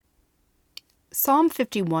Psalm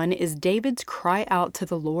 51 is David's cry out to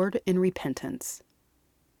the Lord in repentance.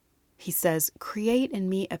 He says, "Create in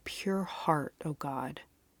me a pure heart, O God,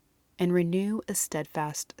 and renew a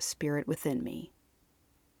steadfast spirit within me."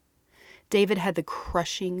 David had the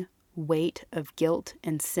crushing weight of guilt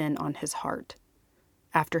and sin on his heart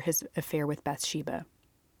after his affair with Bathsheba.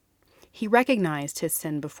 He recognized his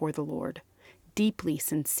sin before the Lord, deeply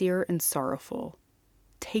sincere and sorrowful,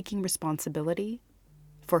 taking responsibility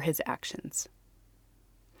for his actions.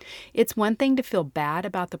 It's one thing to feel bad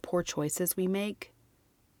about the poor choices we make.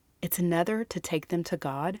 It's another to take them to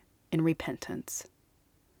God in repentance.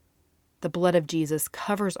 The blood of Jesus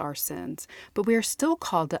covers our sins, but we are still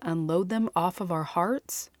called to unload them off of our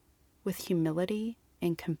hearts with humility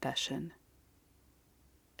and confession.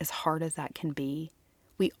 As hard as that can be,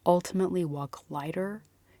 we ultimately walk lighter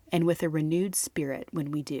and with a renewed spirit when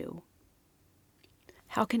we do.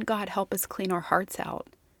 How can God help us clean our hearts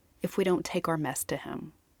out if we don't take our mess to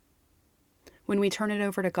Him? When we turn it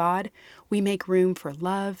over to God, we make room for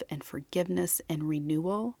love and forgiveness and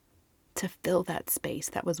renewal to fill that space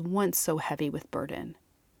that was once so heavy with burden.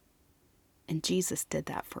 And Jesus did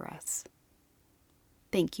that for us.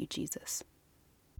 Thank you, Jesus.